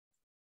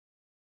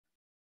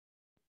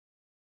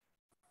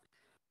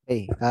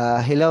Okay.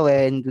 Hello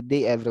and good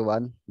day,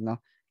 everyone. No.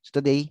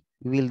 So today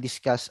we will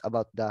discuss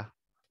about the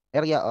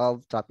area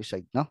of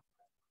trapezoid. No.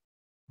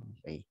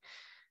 Okay.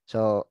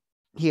 So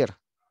here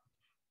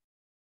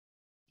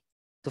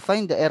to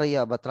find the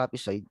area of a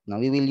trapezoid, now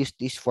we will use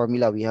this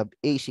formula. We have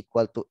A is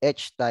equal to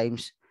H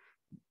times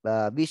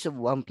B sub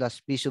 1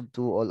 plus B sub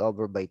 2 all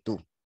over by 2.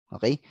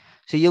 Okay.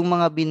 So yung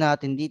mga B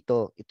natin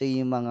dito, ito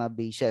yung mga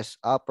bases,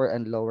 upper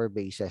and lower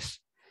bases.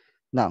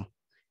 Now,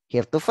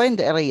 here to find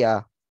the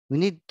area, we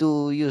need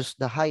to use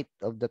the height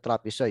of the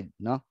trapezoid,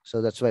 no?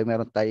 So that's why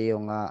meron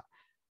tayong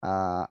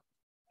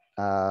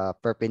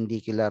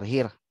perpendicular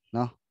here,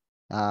 no?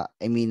 A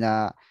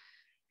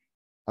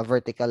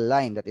vertical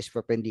line that is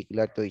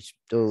perpendicular to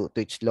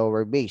its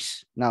lower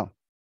base. Now,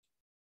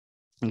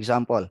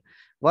 example,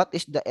 what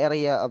is the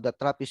area of the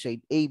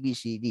trapezoid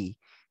ABCD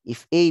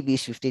if AB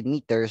is 15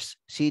 meters,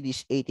 CD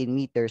is 18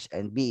 meters,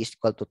 and B is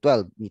equal to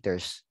 12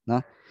 meters,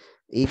 no?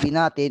 AB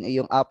natin ay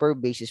yung upper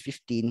base is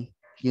 15,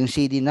 yung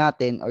CD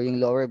natin or yung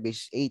lower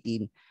base is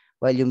 18,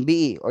 while yung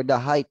BE or the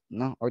height,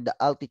 no, or the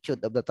altitude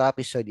of the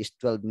trapezoid is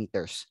 12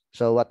 meters.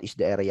 So what is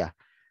the area?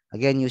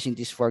 Again, using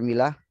this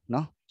formula,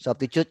 no?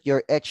 Substitute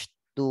your H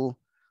to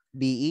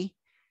BE,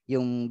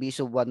 yung B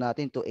sub 1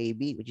 natin to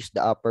AB, which is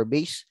the upper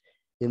base.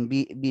 Yung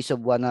B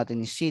sub 1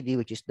 natin is CD,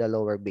 which is the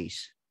lower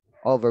base,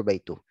 over by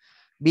 2.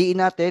 BE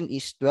natin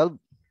is 12,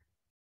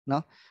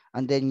 no?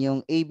 And then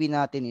yung AB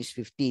natin is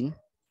 15.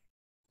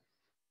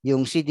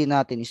 Yung CD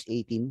natin is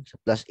 18. So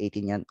plus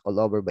 18 yan,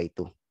 all over by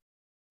 2.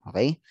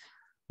 Okay?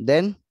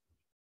 Then,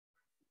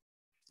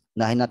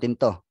 nahin natin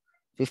to.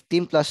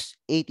 15 plus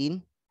 18.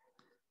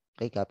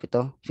 Okay, copy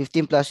to.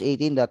 15 plus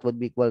 18, that would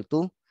be equal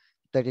to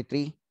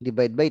 33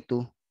 divided by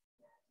 2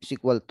 is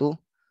equal to,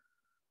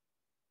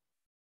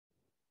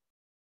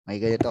 may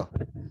ganito.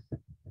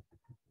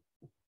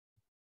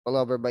 All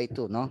over by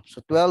 2, no? So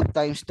 12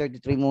 times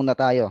 33 muna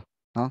tayo,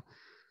 no?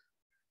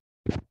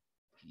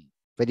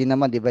 Pwede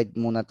naman divide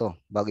muna to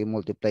bago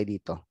i-multiply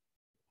dito.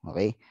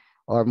 Okay?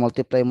 Or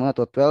multiply muna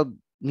to 12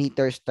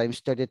 meters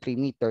times 33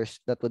 meters.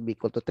 That would be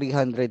equal to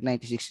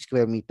 396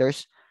 square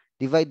meters.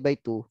 Divide by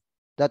 2.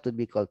 That would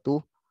be equal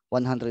to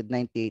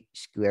 198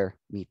 square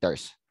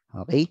meters.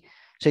 Okay?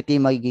 So ito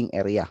yung magiging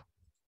area.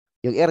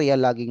 Yung area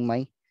laging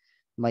may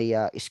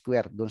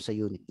square doon sa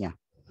unit niya.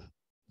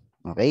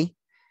 Okay?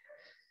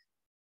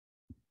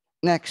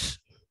 Next.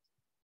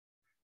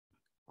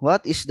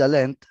 What is the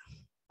length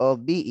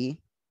of BE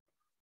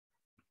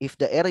if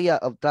the area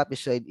of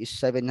trapezoid is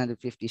 750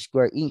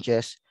 square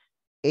inches,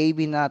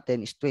 AB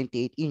natin is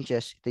 28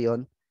 inches, ito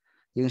yon.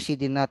 Yung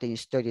CD natin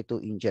is 32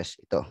 inches,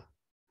 ito.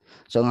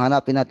 So, ang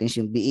hanapin natin is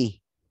yung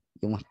BE,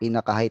 yung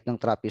pinaka-height ng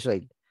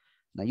trapezoid.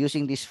 Now,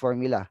 using this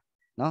formula,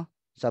 no?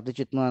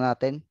 Substitute muna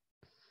natin.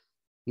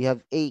 We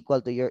have A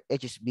equal to your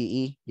H is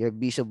BE, your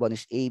B sub 1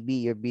 is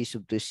AB, your B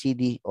sub 2 is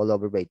CD, all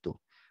over by 2.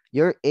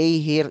 Your A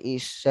here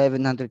is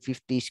 750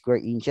 square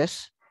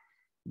inches.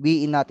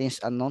 BE natin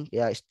is unknown,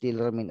 kaya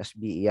still remain as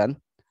BE yan.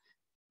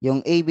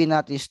 Yung AB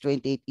natin is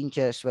 28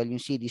 inches, while yung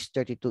CD is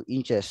 32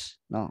 inches,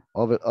 no?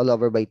 All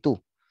over by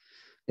 2.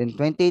 Then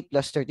 28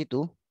 plus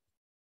 32,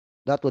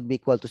 that would be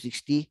equal to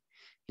 60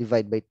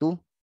 divided by 2.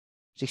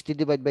 60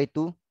 divided by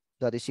 2,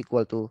 that is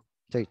equal to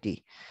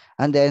 30.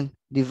 And then,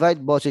 divide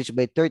both sides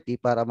by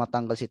 30 para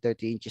matanggal si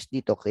 30 inches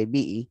dito kay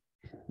BE,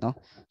 no?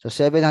 So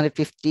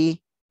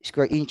 750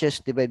 square inches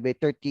divided by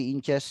 30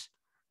 inches,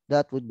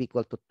 that would be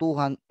equal to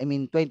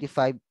 25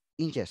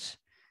 inches.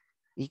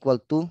 Equal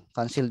to,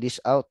 cancel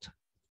this out,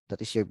 that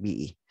is your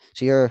BE.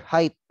 So your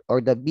height or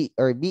the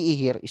BE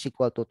here is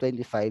equal to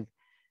 25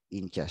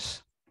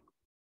 inches.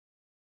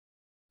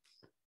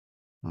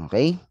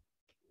 Okay.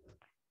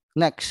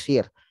 Next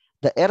here,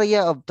 the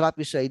area of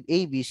trapezoid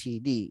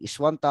ABCD is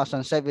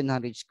 1,700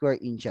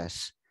 square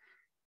inches.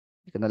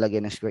 Hindi ko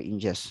nalagyan ng square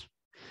inches.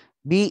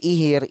 BE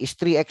here is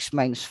 3x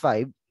minus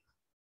 5.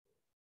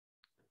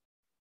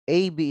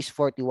 AB is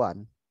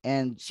 41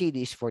 and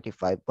CD is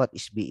 45. What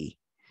is BE?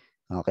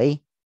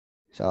 Okay?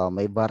 So,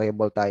 may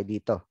variable tayo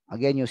dito.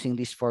 Again, using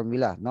this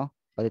formula, no?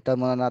 Palitan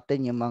muna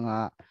natin yung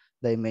mga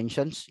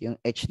dimensions. Yung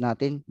H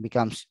natin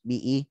becomes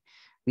BE.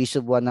 B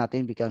sub 1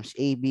 natin becomes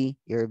AB.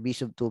 Your B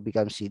sub 2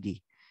 becomes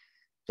CD.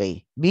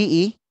 Okay.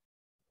 BE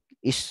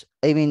is,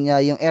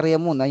 yung area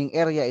muna, yung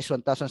area is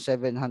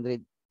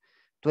 1,720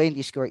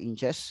 square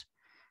inches.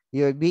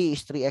 Your B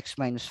is 3x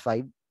minus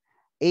 5.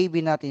 AB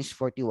natin is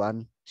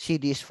 41.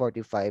 CD is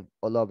 45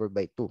 all over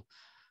by 2.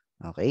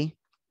 Okay.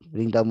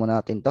 Bring down muna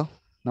natin to,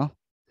 no?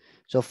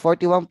 So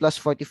 41 plus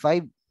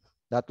 45,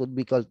 that would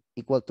be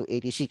equal to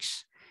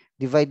 86.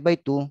 Divide by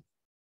 2,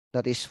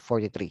 that is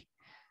 43.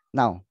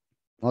 Now,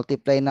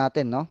 multiply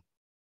natin, no?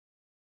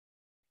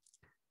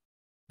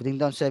 Bring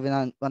down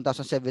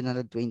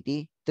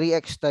 1,720.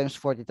 3x times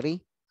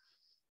 43,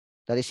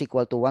 that is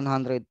equal to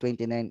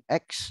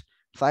 129x.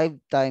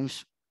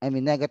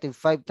 Negative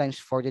 5 times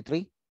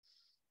 43,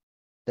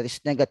 that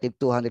is negative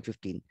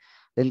 215.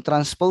 Then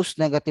transpose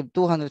negative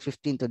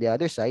 215 to the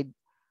other side.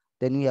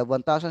 Then we have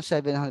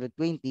 1,720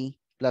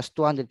 plus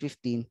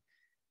 215.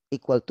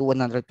 equal to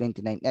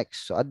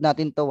 129x. So add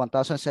natin to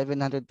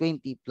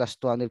 1,720 plus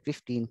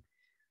 215.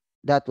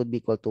 That would be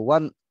equal to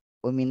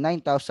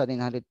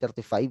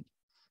 9,935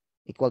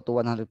 equal to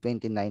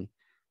 129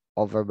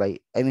 over by,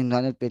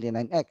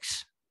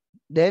 129x.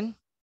 Then,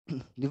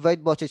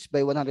 divide both sides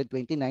by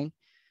 129.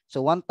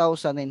 So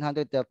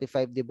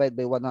 1,935 divided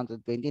by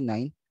 129,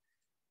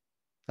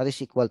 that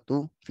is equal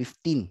to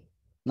 15.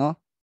 No?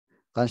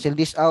 Cancel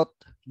this out,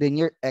 then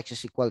your x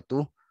is equal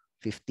to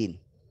 15.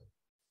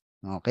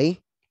 Okay?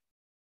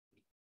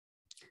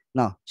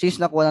 Now, since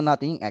nakuha na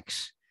natin yung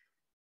x,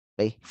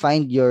 okay,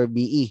 find your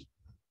BE.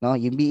 No?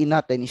 Yung BE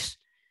natin is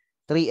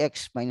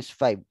 3x minus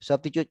 5.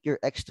 Substitute your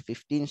x to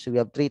 15. So we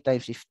have 3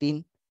 times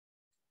 15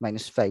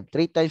 minus 5.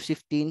 3 times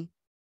 15,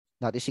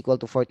 that is equal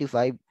to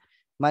 45.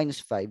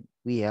 Minus 5,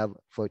 we have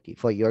 40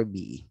 for your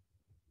BE.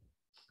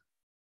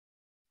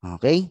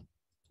 Okay?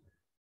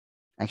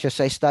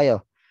 Exercise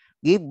tayo.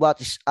 Give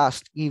what is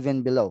asked given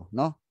below.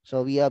 No?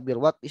 So we have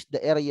here, what is the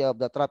area of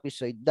the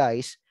trapezoid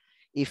dice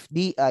if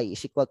DI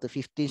is equal to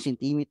 15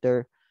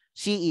 centimeter,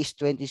 C is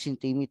 20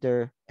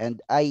 centimeter, and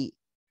AI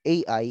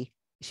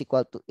is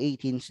equal to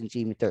 18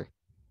 centimeter.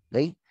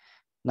 Okay?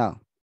 Now,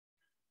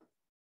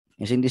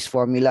 using this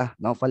formula,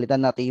 no,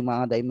 palitan natin yung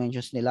mga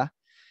dimensions nila.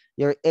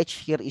 Your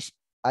H here is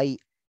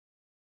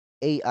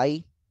AI,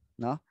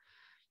 no?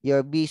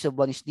 Your B sub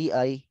 1 is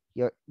DI,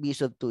 your B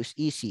sub 2 is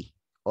EC,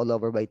 all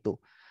over by 2.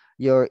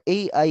 Your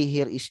AI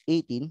here is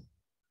 18,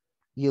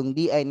 yung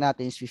DI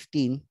natin is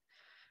 15,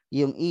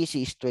 yung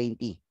EC is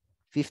 20.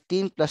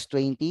 15 plus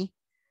 20,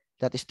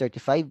 that is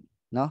 35,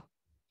 no?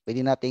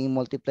 Pwede natin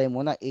i-multiply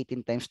muna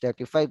 18 times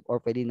 35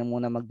 or pwede na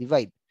muna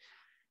mag-divide.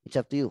 It's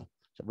up to you.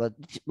 So,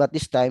 but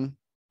this time,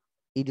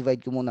 i-divide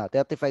ko muna.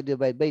 35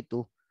 divided by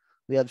 2,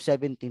 we have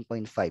 17.5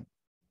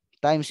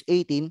 times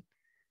 18,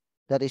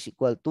 that is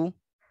equal to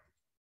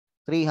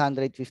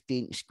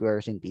 315 square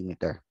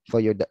centimeter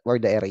for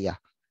the area.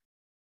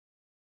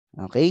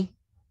 Okay?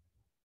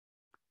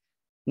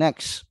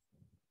 Next.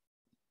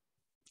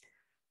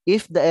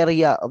 If the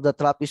area of the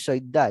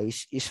trapezoid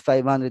dice is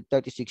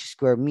 536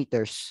 square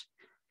meters,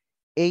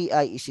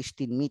 AI is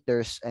 16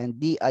 meters, and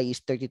DI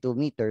is 32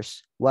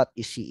 meters, what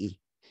is CE?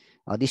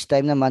 This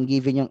time naman,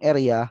 given yung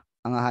area,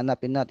 ang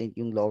hahanapin natin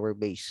yung lower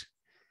base.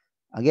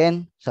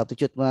 Again,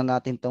 substitute muna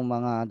natin itong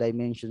mga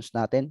dimensions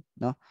natin.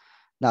 No?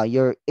 Now,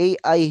 your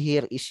AI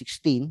here is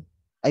 16.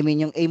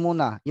 Yung A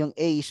muna. Yung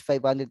A is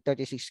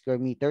 536 square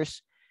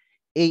meters.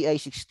 AI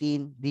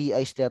 16, DI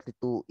is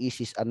 32,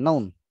 EC is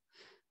unknown.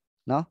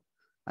 No?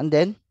 And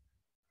then,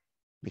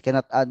 we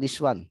cannot add this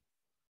one.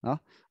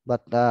 No?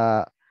 But,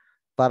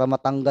 para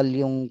matanggal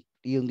yung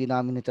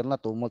denominator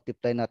na to,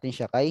 multiply natin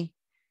siya kay,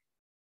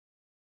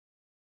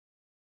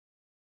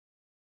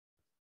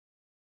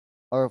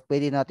 or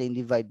pwede natin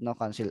divide, no?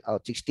 Cancel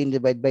out. 16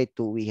 divided by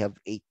 2, we have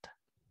 8.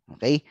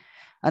 Okay?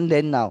 And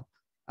then now,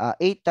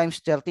 8 times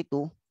 32,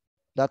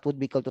 that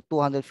would be equal to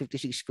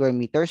 256 square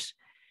meters.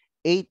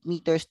 8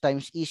 meters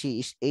times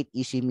EC is 8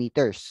 EC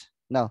meters.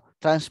 Now,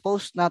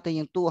 transpose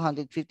natin yung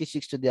 256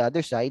 to the other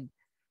side.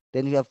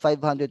 Then we have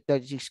 536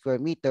 square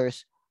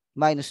meters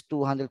minus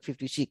 256.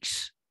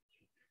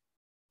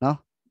 No?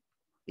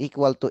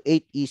 Equal to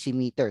 8 EC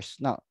meters.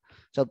 Now,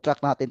 subtract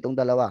natin itong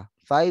dalawa.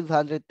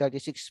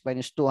 536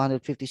 minus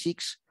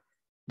 256,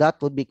 that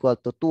would be equal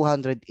to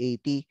 280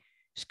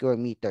 square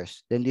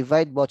meters. Then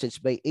divide both sides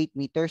by 8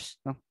 meters.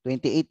 No?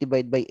 28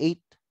 divided by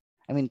 8.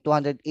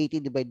 280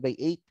 divided by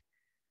 8.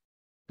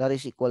 That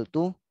is equal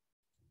to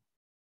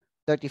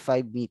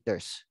 35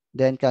 meters.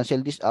 Then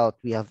cancel this out.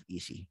 We have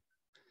EC.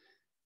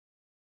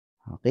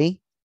 Okay.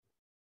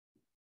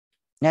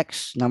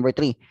 Next, number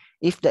 3.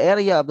 If the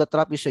area of the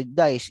trapezoid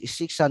dice is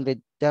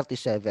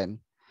 637,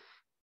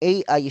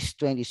 AI is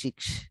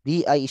 26,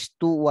 DI is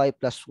 2y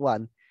plus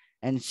 1,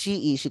 and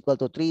CE is equal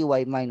to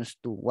 3y minus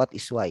 2. What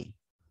is y?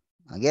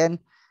 Again,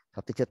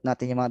 substitute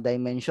natin yung mga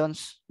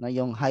dimensions na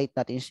yung height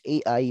natin is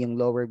AI, yung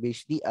lower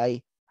base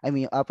DI,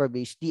 yung upper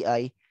base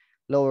DI,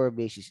 lower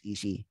base is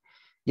EC.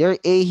 Your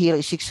A here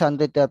is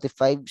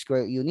 635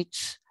 square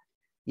units.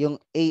 Yung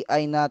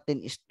AI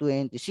natin is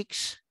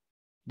 26.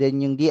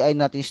 Then yung DI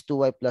natin is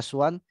 2y plus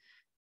 1.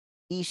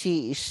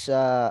 EC is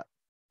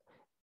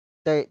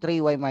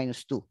 3y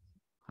minus 2.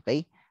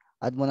 Okay?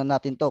 Add muna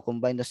natin to.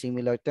 Combine the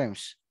similar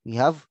terms.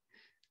 We have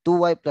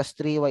 2y plus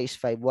 3y is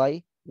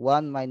 5y.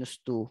 1 minus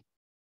 2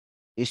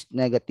 is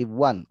negative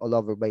 1 all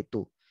over by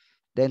 2.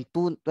 Then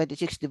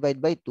 26 divided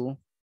by 2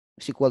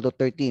 is equal to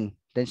 13.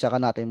 Then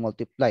saka natin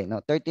multiply.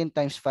 Now, 13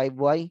 times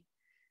 5y.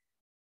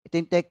 Ito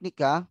yung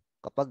technique ha.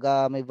 Kapag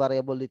may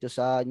variable dito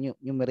sa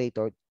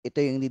numerator, ito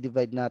yung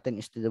i-divide natin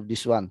instead of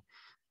this one.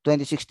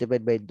 26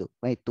 divided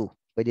by 2.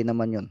 Pwede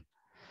naman yun.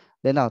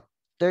 Then now,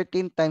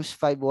 13 times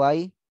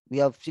 5y,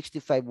 we have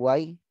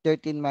 65y.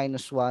 13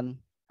 minus 1,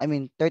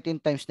 13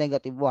 times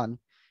negative 1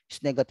 is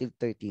negative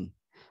 13.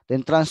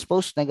 Then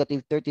transpose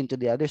negative 13 to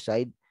the other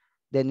side.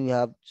 Then we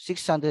have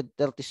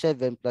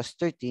 637 plus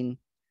 13.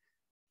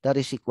 That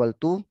is equal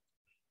to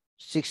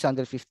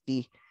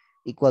 650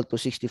 equal to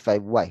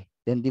 65y.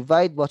 Then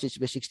divide both sides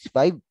by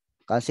 65.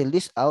 Cancel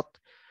this out.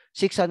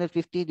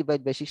 650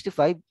 divided by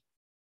 65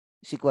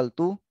 is equal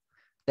to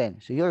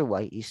 10. So your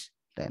y is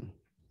 10.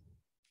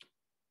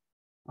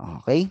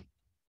 Okay,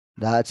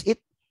 that's it.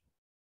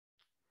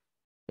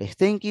 Okay,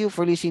 thank you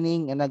for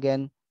listening. And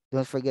again,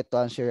 don't forget to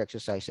answer your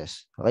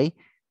exercises. Okay,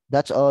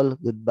 that's all.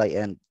 Goodbye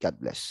and God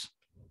bless.